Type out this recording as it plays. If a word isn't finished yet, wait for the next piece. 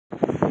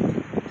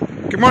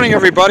Good morning,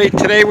 everybody.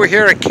 Today we're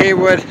here at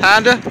Cawood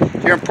Honda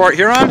here in Port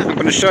Huron. I'm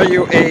going to show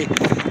you a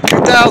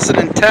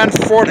 2010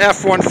 Ford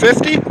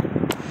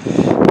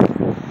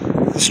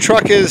F150. This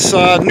truck is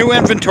new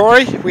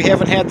inventory. We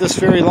haven't had this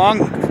very long,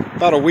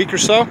 about a week or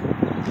so.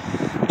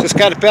 Just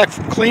got it back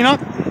from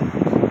cleanup.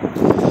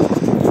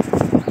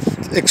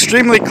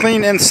 Extremely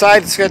clean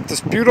inside. It's got this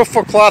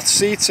beautiful cloth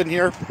seats in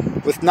here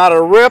with not a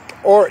rip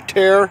or a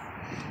tear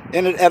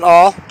in it at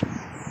all.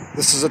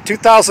 This is a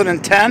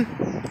 2010.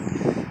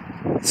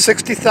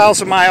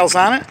 60,000 miles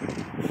on it.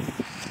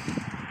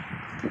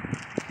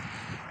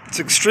 It's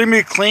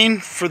extremely clean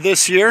for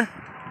this year.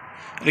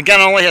 And again,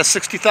 it only has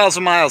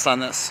 60,000 miles on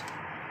this.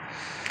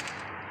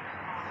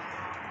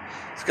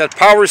 It's got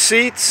power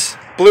seats,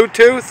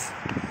 Bluetooth,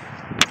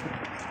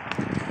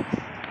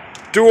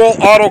 dual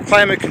auto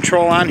climate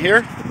control on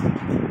here.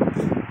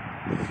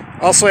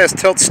 Also has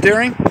tilt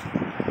steering.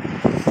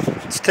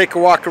 Let's take a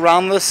walk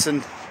around this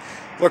and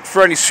look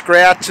for any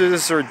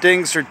scratches or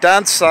dings or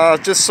dents.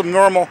 Just some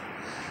normal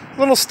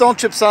little stone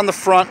chips on the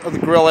front of the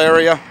grill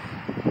area,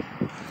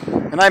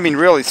 and I mean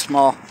really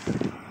small.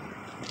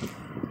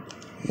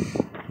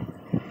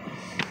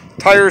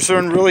 Tires are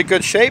in really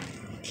good shape.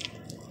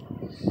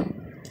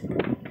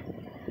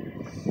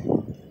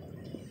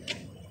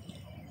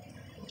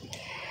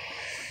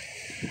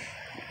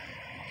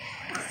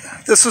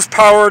 This is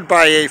powered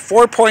by a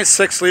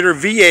 4.6 liter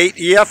V8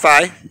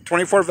 EFI,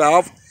 24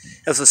 valve,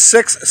 has a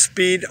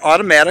 6-speed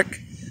automatic,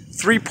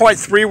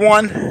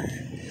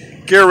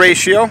 3.31 gear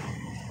ratio.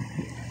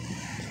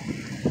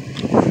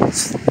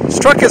 This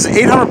truck has an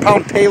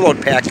 800-pound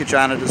payload package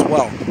on it as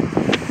well.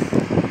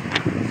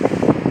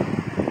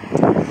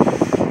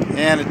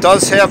 And it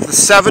does have the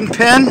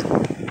 7-pin.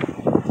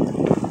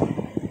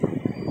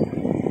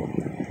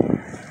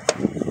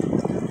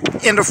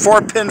 And a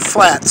 4-pin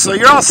flat. So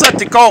you're all set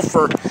to go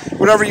for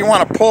whatever you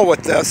want to pull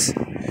with this.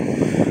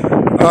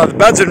 The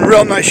bed's in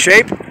real nice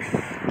shape.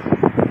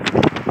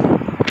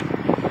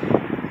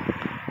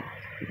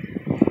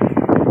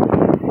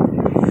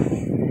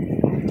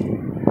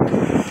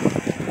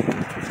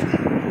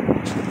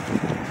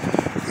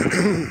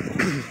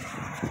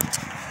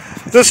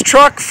 This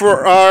truck,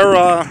 for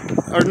our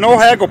no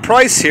haggle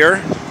price here,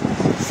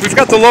 we've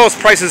got the lowest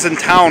prices in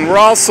town. We're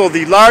also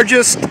the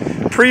largest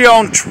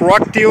pre-owned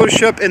truck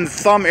dealership in the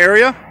Thumb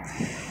area.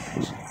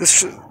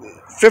 This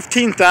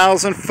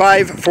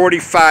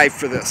 $15,545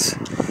 for this.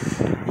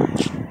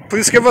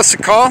 Please give us a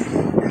call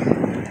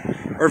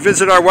or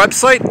visit our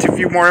website to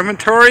view more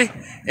inventory.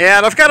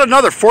 And I've got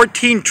another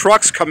 14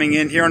 trucks coming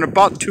in here in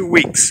about 2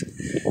 weeks.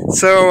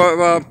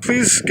 So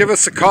please give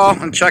us a call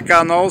and check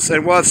on those,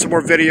 and we'll have some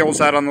more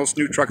videos out on those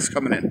new trucks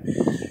coming in.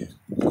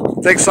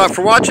 Thanks a lot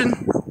for watching.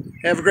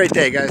 Have a great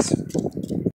day, guys.